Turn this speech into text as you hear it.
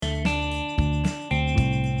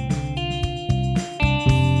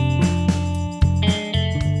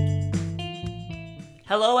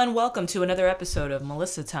Hello and welcome to another episode of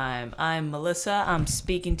Melissa Time. I'm Melissa. I'm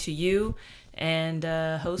speaking to you and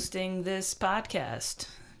hosting this podcast.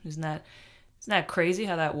 Isn't that crazy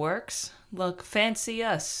how that works? Look, fancy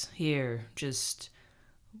us here, just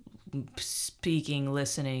speaking,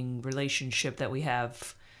 listening relationship that we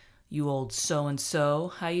have. You old so and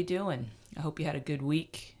so, how you doing? I hope you had a good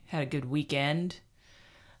week, had a good weekend.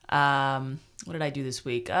 What did I do this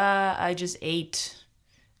week? I just ate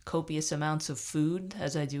copious amounts of food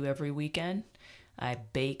as I do every weekend. I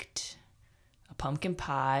baked a pumpkin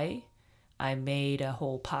pie. I made a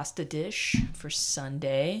whole pasta dish for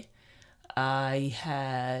Sunday. I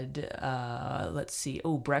had,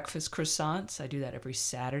 breakfast croissants. I do that every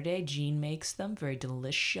Saturday. Jean makes them. Very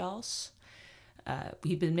delicious.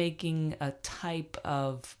 We've been making a type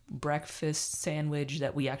of breakfast sandwich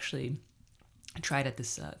that we actually tried at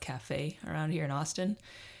this cafe around here in Austin.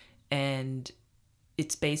 And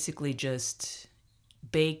it's basically just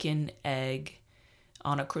bacon, egg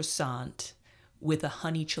on a croissant with a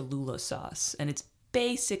honey Cholula sauce. And it's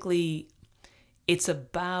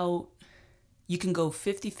about, you can go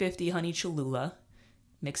 50-50 honey Cholula,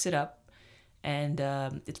 mix it up, and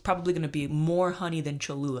it's probably going to be more honey than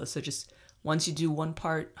Cholula. So just once you do 1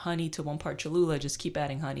 part honey to 1 part Cholula, just keep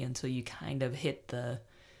adding honey until you kind of hit the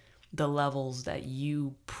levels that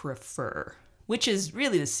you prefer, which is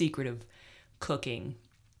really the secret of cooking.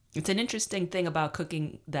 It's an interesting thing about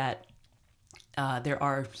cooking that there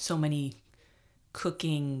are so many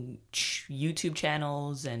cooking YouTube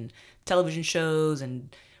channels and television shows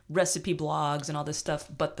and recipe blogs and all this stuff.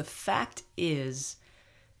 But the fact is,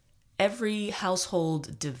 every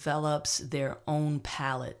household develops their own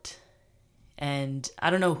palate. And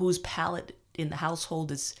I don't know whose palate in the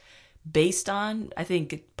household is based on. I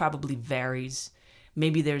think it probably varies.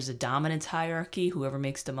 Maybe there's a dominance hierarchy. Whoever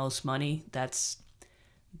makes the most money, that's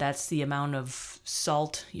the amount of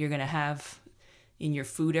salt you're going to have in your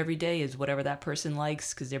food every day, is whatever that person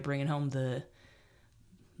likes, because they're bringing home the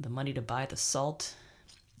money to buy the salt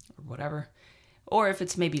or whatever. Or if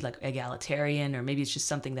it's maybe like egalitarian, or maybe it's just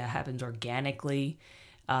something that happens organically,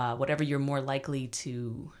 whatever you're more likely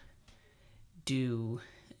to do.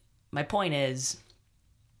 My point is,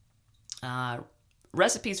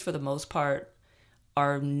 recipes for the most part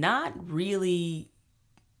are not really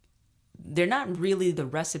the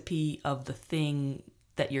recipe of the thing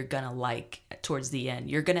that you're gonna like towards the end.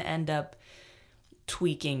 You're gonna end up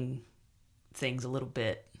tweaking things a little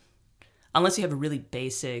bit, unless you have a really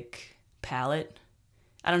basic palate.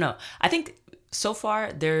 I don't know. I think so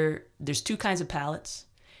far there's 2 kinds of palates.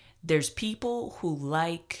 There's people who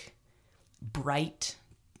like bright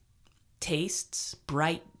tastes.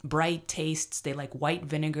 They like white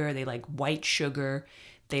vinegar. They like white sugar.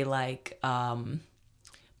 They like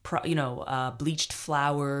bleached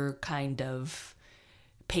flour kind of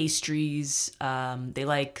pastries. They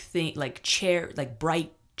like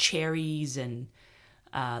bright cherries and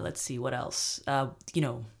let's see what else.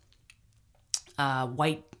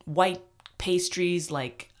 White pastries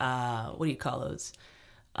like what do you call those?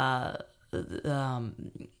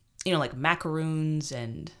 Like macaroons,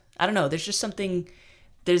 and I don't know. There's just something.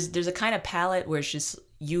 There's a kind of palate where it's just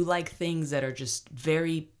you like things that are just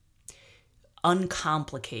very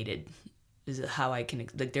uncomplicated. Is how I can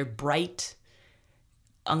like. They're bright,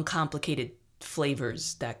 uncomplicated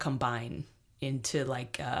flavors that combine into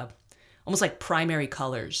like almost like primary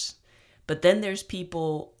colors. But then there's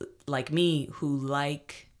people like me who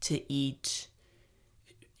like to eat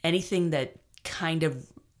anything that kind of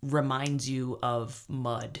reminds you of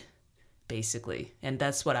mud, basically. And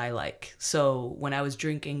that's what I like. So when I was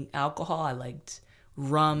drinking alcohol, I liked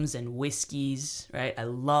rums and whiskeys, right? I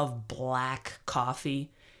love black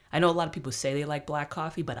coffee. I know a lot of people say they like black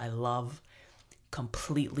coffee, but I love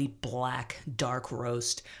completely black, dark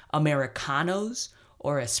roast Americanos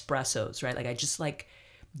or espressos, right? Like I just like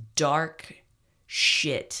dark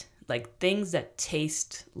shit, like things that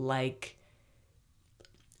taste like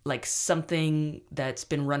something that's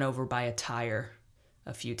been run over by a tire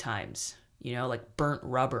a few times, like burnt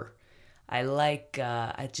rubber.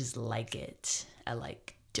 I just like it. I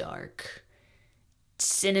like dark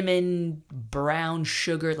cinnamon brown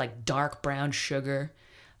sugar, like dark brown sugar.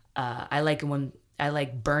 I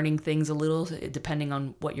like burning things a little, depending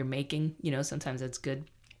on what you're making. Sometimes that's good.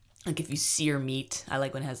 Like if you sear meat, I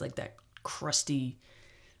like when it has like that crusty.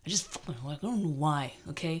 I don't know why.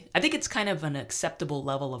 Okay, I think it's kind of an acceptable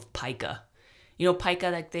level of pica. Pica,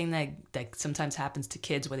 that thing that sometimes happens to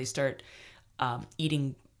kids where they start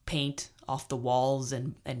eating paint off the walls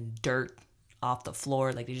and dirt off the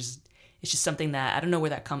floor. Like it's just something that I don't know where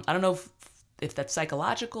that comes. I don't know if that's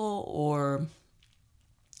psychological or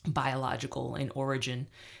biological in origin,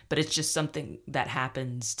 but it's just something that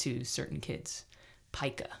happens to certain kids.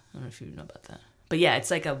 Pica. I don't know if you know about that. But yeah,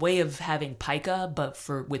 it's like a way of having pica, but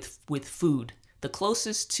with food. The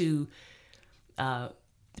closest to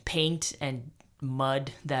paint and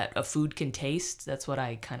mud that a food can taste, that's what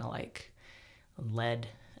I kind of like. Lead,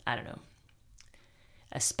 I don't know.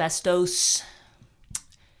 Asbestos,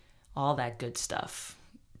 all that good stuff.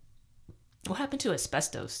 What happened to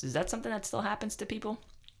asbestos? Is that something that still happens to people?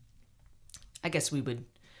 I guess we would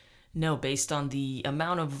know based on the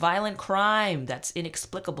amount of violent crime that's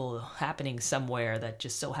inexplicable happening somewhere that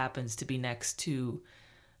just so happens to be next to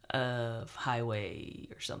a highway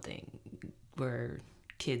or something where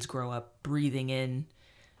kids grow up breathing in,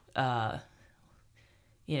 the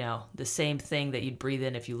same thing that you'd breathe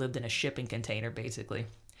in if you lived in a shipping container, basically.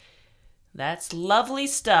 That's lovely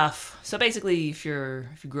stuff. So basically, if you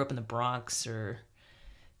grew up in the Bronx or,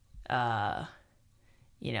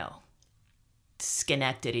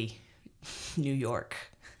 Schenectady, New York,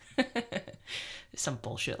 some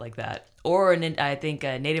bullshit like that, or I think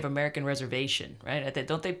a Native American reservation, right?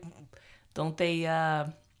 Don't they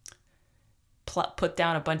put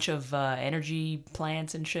down a bunch of energy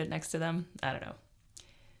plants and shit next to them? I don't know.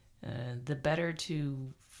 The better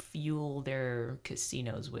to fuel their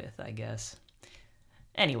casinos with, I guess.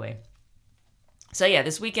 Anyway, so yeah,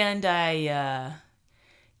 this weekend I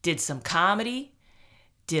did some comedy,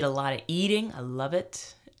 did a lot of eating. I love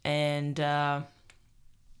it. And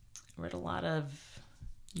read a lot of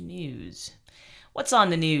news. What's on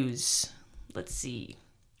the news? Let's see.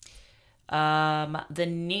 The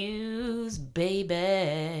news,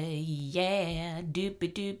 baby. Yeah.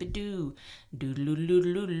 Doopy doopy doo.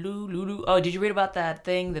 Doodle. Oh, did you read about that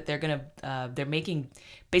thing that they're making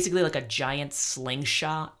basically like a giant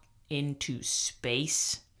slingshot into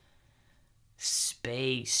space?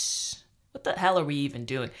 Space. What the hell are we even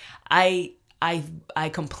doing? I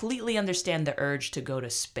completely understand the urge to go to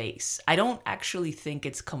space. I don't actually think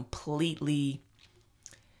it's completely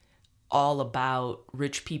all about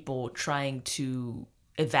rich people trying to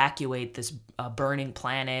evacuate this burning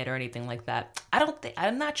planet or anything like that.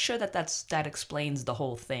 I'm not sure that explains the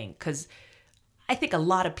whole thing, because I think a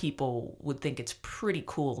lot of people would think it's pretty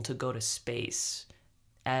cool to go to space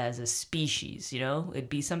as a species, It'd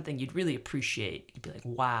be something you'd really appreciate. You'd be like,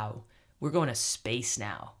 wow, we're going to space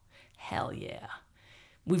now. Hell yeah.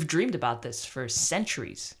 We've dreamed about this for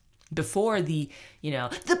centuries. Before the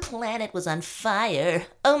planet was on fire.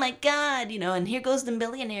 Oh my God, and here goes the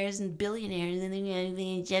millionaires and billionaires, and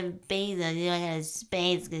then Jeff Bezos, go to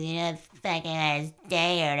space because fucking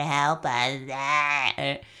stay here to help us.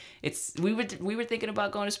 We were thinking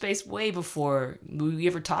about going to space way before we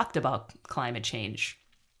ever talked about climate change.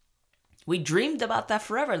 We dreamed about that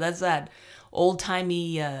forever. That's that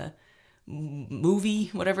old-timey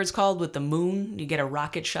movie, whatever it's called, with the moon. You get a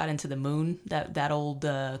rocket shot into the moon. That old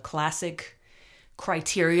classic,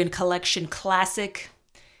 Criterion Collection classic.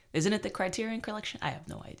 Isn't it the Criterion Collection? I have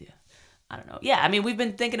no idea. I don't know. Yeah, I mean, we've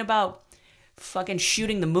been thinking about fucking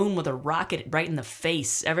shooting the moon with a rocket right in the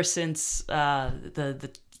face ever since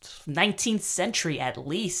the 19th century, at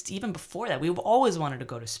least. Even before that, we've always wanted to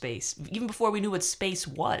go to space. Even before we knew what space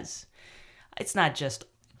was. It's not just...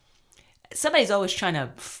 Somebody's always trying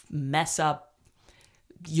to mess up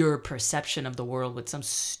your perception of the world with some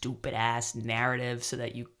stupid ass narrative so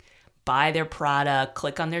that you buy their product,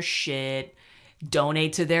 click on their shit,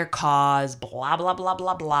 donate to their cause, blah, blah, blah,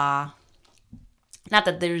 blah, blah. Not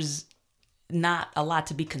that there's not a lot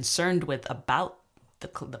to be concerned with about the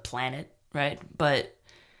planet, right? But,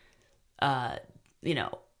 I'm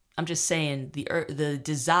just saying the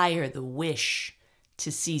desire, the wish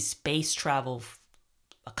to see space travel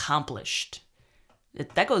accomplished,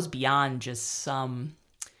 that goes beyond just some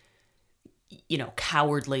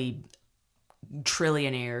cowardly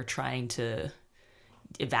trillionaire trying to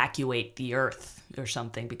evacuate the earth or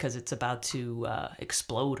something because it's about to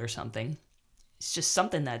explode or something. It's just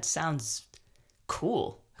something that sounds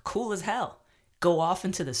cool as hell. Go off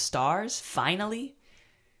into the stars finally.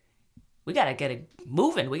 We gotta get it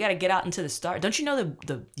moving. We gotta get out into the stars. Don't you know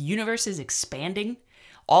the universe is expanding?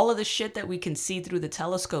 All of the shit that we can see through the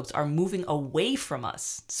telescopes are moving away from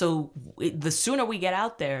us. So the sooner we get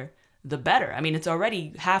out there, the better. I mean, it's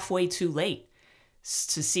already halfway too late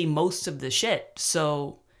to see most of the shit.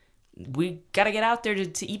 So we got to get out there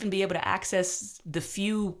to even be able to access the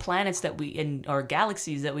few planets or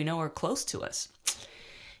galaxies that we know are close to us.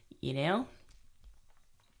 We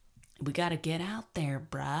got to get out there,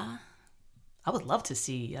 brah. I would love to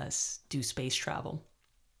see us do space travel.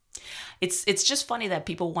 It's just funny that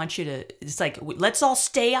people want you to, it's like, let's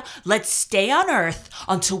stay on Earth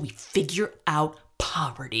until we figure out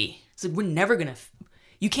poverty. It's like, we're never going to,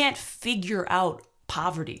 you can't figure out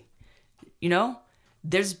poverty. You know,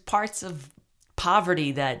 there's parts of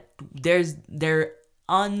poverty that they're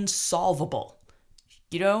unsolvable.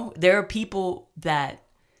 You know, there are people that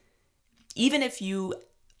even if you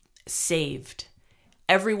saved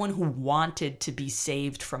everyone who wanted to be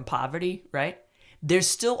saved from poverty, right? There's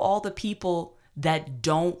still all the people that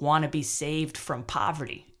don't want to be saved from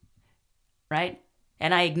poverty, right?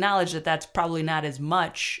 And I acknowledge that that's probably not as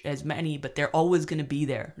many, but they're always going to be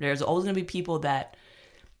there. There's always going to be people that,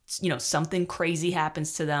 you know, something crazy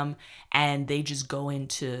happens to them and they just go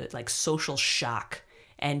into like social shock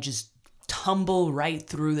and just tumble right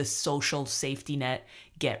through the social safety net,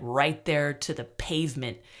 get right there to the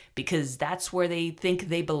pavement because that's where they think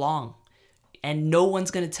they belong. And no one's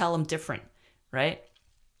going to tell them different, right?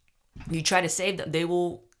 You try to save them, they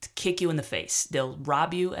will kick you in the face. They'll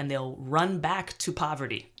rob you and they'll run back to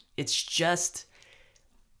poverty. It's just,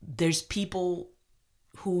 there's people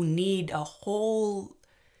who need a whole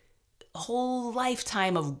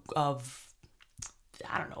lifetime of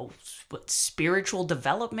I don't know, spiritual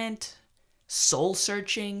development, soul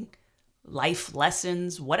searching, life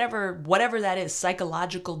lessons, whatever that is,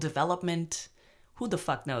 psychological development. Who the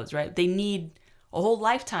fuck knows, right? They need a whole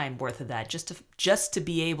lifetime worth of that just to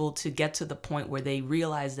be able to get to the point where they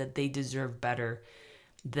realize that they deserve better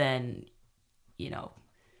than, you know,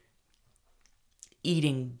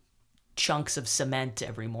 eating chunks of cement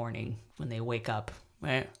every morning when they wake up,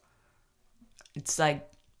 right? It's like,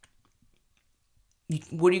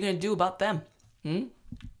 what are you going to do about them? Are you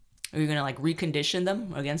going to like recondition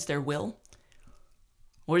them against their will?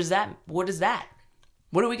 What is that? What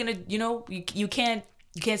are we going to, you know, you can't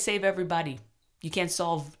save everybody. You can't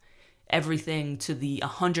solve everything to the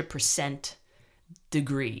 100%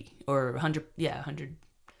 degree or 100%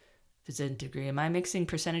 degree. Am I mixing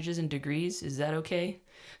percentages and degrees? Is that okay?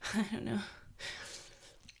 I don't know.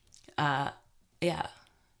 Yeah.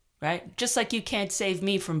 Right? Just like you can't save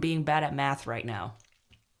me from being bad at math right now.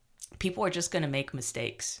 People are just going to make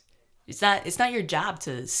mistakes. It's not your job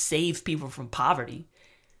to save people from poverty,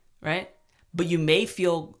 right? But you may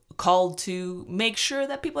feel called to make sure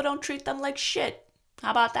that people don't treat them like shit.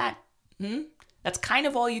 How about that? That's kind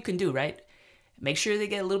of all you can do, right? Make sure they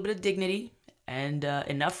get a little bit of dignity and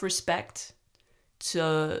enough respect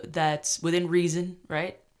that's within reason,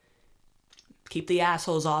 right? Keep the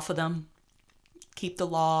assholes off of them. Keep the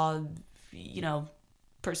law, you know,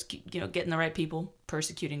 getting the right people.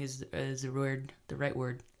 Persecuting is the right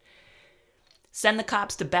word. Send the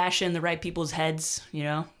cops to bash in the right people's heads, you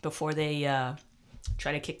know, before they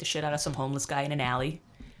try to kick the shit out of some homeless guy in an alley.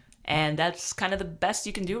 And that's kind of the best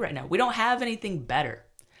you can do right now. We don't have anything better.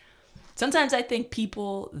 Sometimes I think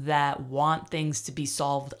people that want things to be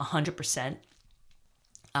solved 100%,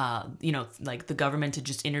 you know, like the government to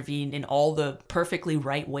just intervene in all the perfectly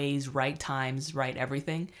right ways, right times, right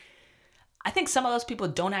everything. I think some of those people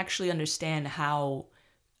don't actually understand how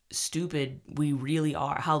stupid we really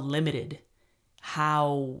are, how limited,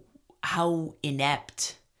 how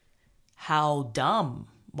inept, how dumb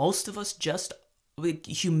most of us just, like,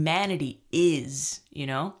 humanity is, you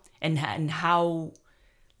know, and how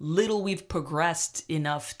little we've progressed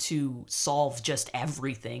enough to solve just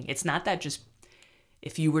everything. It's not that just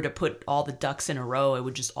if you were to put all the ducks in a row, it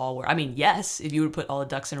would just all work. I mean, yes, if you were to put all the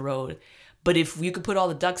ducks in a row, but if you could put all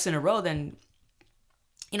the ducks in a row, then,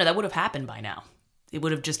 you know, that would have happened by now. It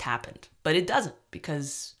would have just happened. But it doesn't,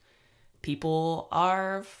 because people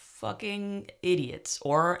are fucking idiots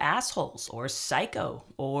or assholes or psycho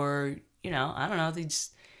or, you know, I don't know.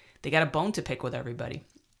 They got a bone to pick with everybody.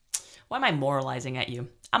 Why am I moralizing at you?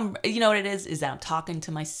 You know what it is that I'm talking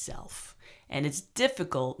to myself. And it's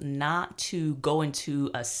difficult not to go into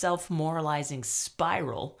a self-moralizing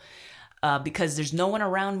spiral because there's no one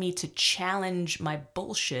around me to challenge my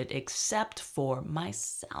bullshit except for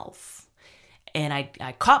myself. And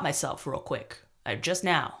I caught myself real quick. Just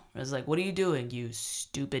now. I was like, what are you doing, you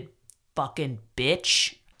stupid fucking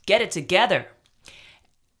bitch? Get it together.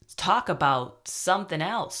 Let's talk about something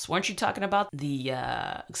else. Weren't you talking about the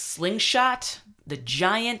slingshot? The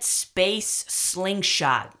giant space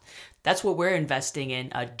slingshot. That's what we're investing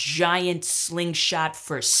in. A giant slingshot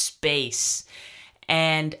for space.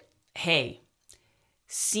 And hey,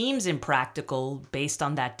 seems impractical based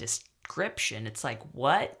on that description. It's like,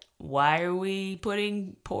 what? Why are we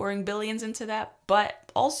pouring billions into that?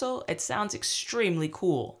 But also, it sounds extremely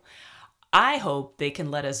cool. I hope they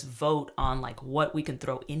can let us vote on like what we can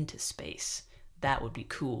throw into space. That would be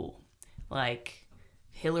cool. Like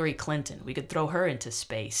Hillary Clinton, we could throw her into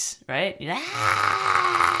space, right?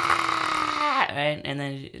 Right? And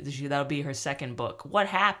then that'll be her second book. What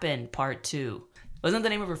Happened? Part 2. Wasn't the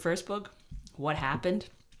name of her first book What Happened?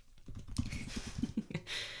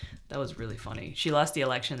 That was really funny. She lost the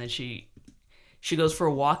election, then she goes for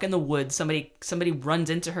a walk in the woods. Somebody runs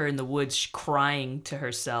into her in the woods crying to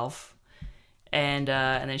herself. And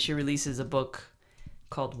then she releases a book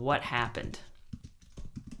called What Happened,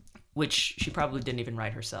 which she probably didn't even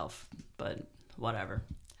write herself, but whatever.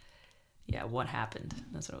 Yeah, What Happened.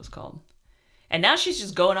 That's what it was called. And now she's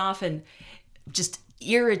just going off and just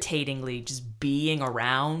irritatingly just being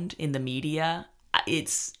around in the media.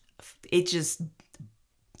 It's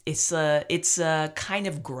kind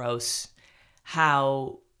of gross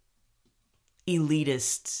how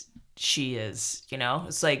elitist she is, you know?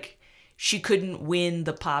 It's like she couldn't win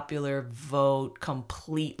the popular vote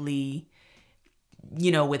completely,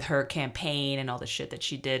 you know, with her campaign and all the shit that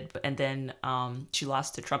she did. And then she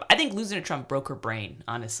lost to Trump. I think losing to Trump broke her brain,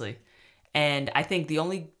 honestly. And I think the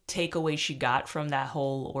only takeaway she got from that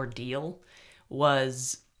whole ordeal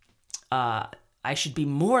was I should be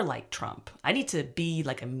more like Trump. I need to be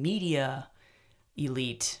like a media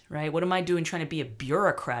elite, right? What am I doing trying to be a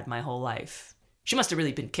bureaucrat my whole life? She must have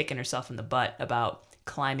really been kicking herself in the butt about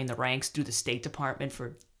climbing the ranks through the State Department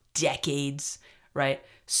for decades, right?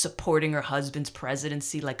 Supporting her husband's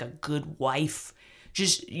presidency like a good wife.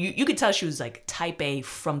 Just, you could tell she was like type A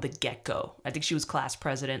from the get-go. I think she was class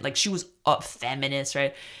president. Like she was a feminist,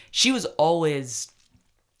 right? She was always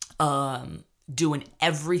doing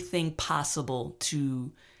everything possible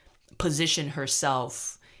to position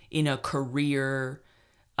herself in a career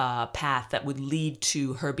path that would lead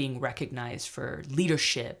to her being recognized for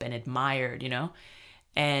leadership and admired, you know?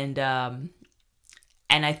 And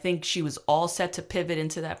I think she was all set to pivot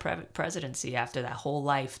into that presidency after that whole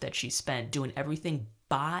life that she spent doing everything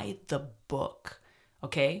by the book,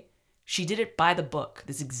 okay? She did it by the book.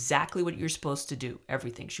 This is exactly what you're supposed to do,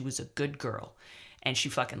 everything. She was a good girl, and she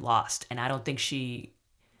fucking lost. And I don't think she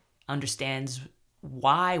understands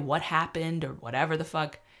why, what happened, or whatever the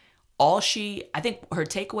fuck. I think her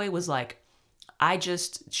takeaway was like, I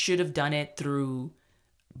just should have done it through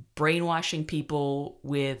brainwashing people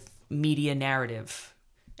with media narrative.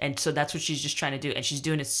 And so that's what she's just trying to do. And she's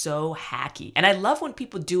doing it so hacky. And I love when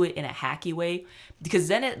people do it in a hacky way, because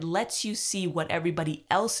then it lets you see what everybody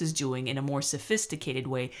else is doing in a more sophisticated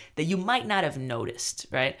way that you might not have noticed,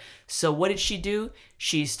 right? So what did she do?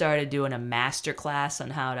 She started doing a master class on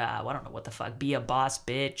how to, I don't know what the fuck, be a boss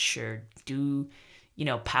bitch or do, you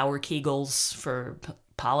know, power kegels for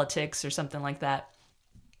politics or something like that.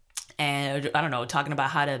 And I don't know, talking about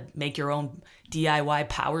how to make your own DIY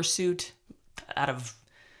power suit out of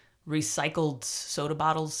recycled soda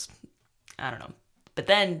bottles. I don't know. But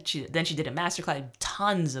then she did a masterclass,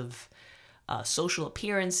 tons of social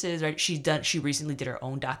appearances, right? She recently did her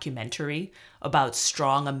own documentary about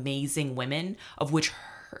strong, amazing women, of which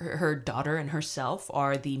her daughter and herself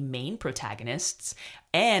are the main protagonists,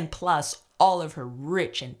 and plus all of her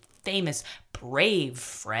rich and famous, brave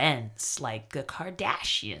friends like the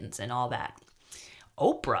Kardashians and all that.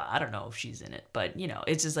 Oprah, I don't know if she's in it, but you know,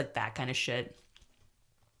 it's just like that kind of shit.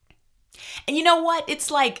 And you know what?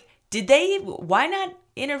 It's like, why not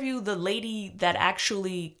interview the lady that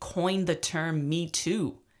actually coined the term Me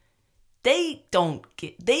Too? They don't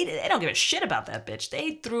give a shit about that bitch.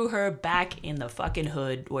 They threw her back in the fucking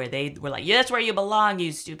hood where they were like, yeah, that's where you belong,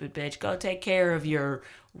 you stupid bitch. Go take care of your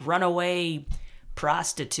runaway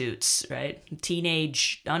prostitutes, right?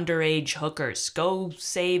 Teenage, underage hookers. Go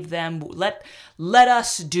save them. Let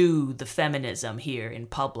us do the feminism here in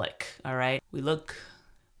public, all right? We look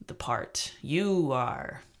the part. You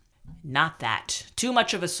are not that. Too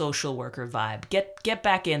much of a social worker vibe. Get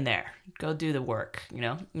back in there. Go do the work, you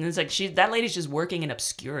know? And it's like that lady's just working in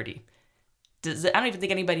obscurity. I don't even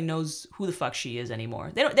think anybody knows who the fuck she is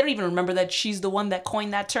anymore. They don't even remember that she's the one that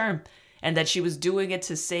coined that term and that she was doing it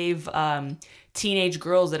to save teenage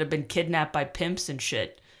girls that have been kidnapped by pimps and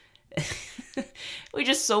shit. We're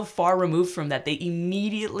just so far removed from that. They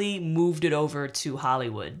immediately moved it over to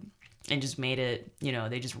Hollywood and just made it, you know,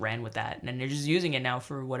 they just ran with that. And they're just using it now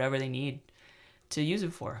for whatever they need to use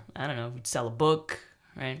it for. I don't know, sell a book,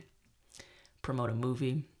 right? Promote a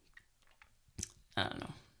movie. I don't know.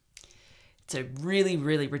 It's a really,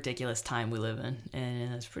 really ridiculous time we live in,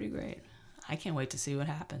 and it's pretty great. I can't wait to see what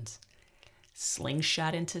happens.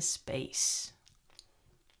 Slingshot into space.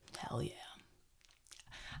 Hell yeah.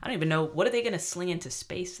 I don't even know. What are they going to sling into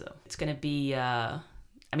space, though? It's going to be,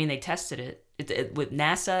 they tested it with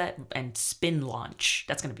NASA and spin launch.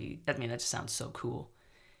 That's going to be, that just sounds so cool.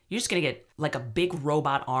 You're just going to get, like, a big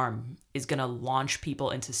robot arm is going to launch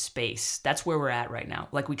people into space. That's where we're at right now.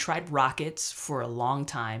 Like, we tried rockets for a long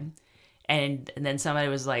time, and then somebody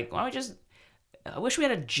was like, why don't we just I wish we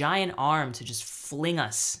had a giant arm to just fling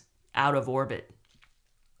us out of orbit.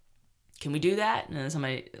 Can we do that? And then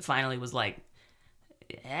somebody finally was like,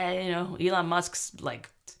 Elon Musk's like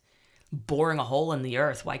boring a hole in the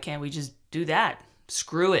earth. Why can't we just do that?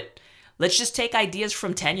 Screw it. Let's just take ideas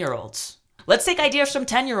from 10-year-olds. Let's take ideas from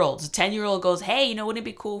 10-year-olds. A 10-year-old goes, hey, wouldn't it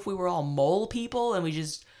be cool if we were all mole people and we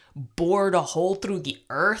just bored a hole through the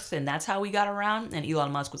earth and that's how we got around? And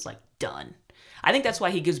Elon Musk was like, done. I think that's why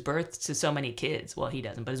he gives birth to so many kids. Well, he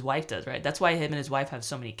doesn't, but his wife does, right? That's why him and his wife have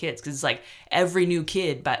so many kids. Because it's like every new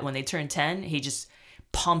kid, but when they turn 10, he just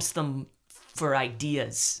pumps them for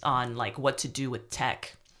ideas on like what to do with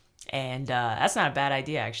tech. And that's not a bad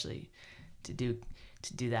idea, actually, to do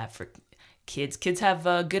that for kids. Kids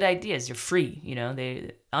have good ideas. They're free,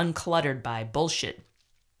 they're uncluttered by bullshit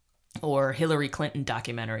or Hillary Clinton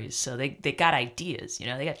documentaries. So they got ideas,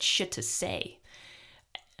 they got shit to say.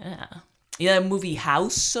 Yeah. The movie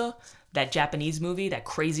Haus, that Japanese movie, that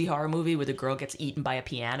crazy horror movie where the girl gets eaten by a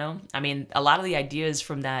piano. I mean, a lot of the ideas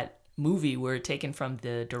from that movie were taken from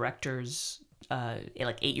the director's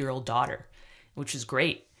 8-year-old daughter, which is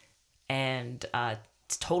great. And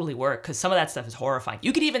it's totally worked because some of that stuff is horrifying.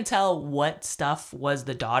 You could even tell what stuff was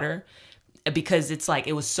the daughter because it's like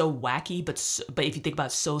it was so wacky, but if you think about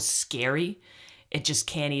it, so scary, it just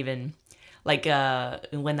can't even like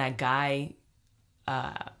when that guy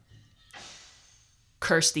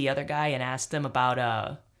cursed the other guy and asked him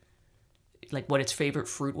about like what its favorite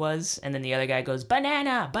fruit was, and then the other guy goes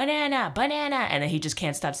banana, banana, banana, and then he just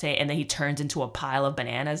can't stop saying it, and then he turns into a pile of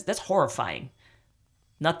bananas. That's horrifying.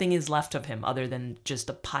 Nothing is left of him other than just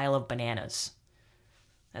a pile of bananas.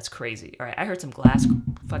 That's crazy. All right, I heard some glass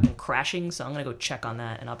fucking crashing, so I'm gonna go check on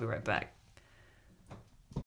that, and I'll be right back.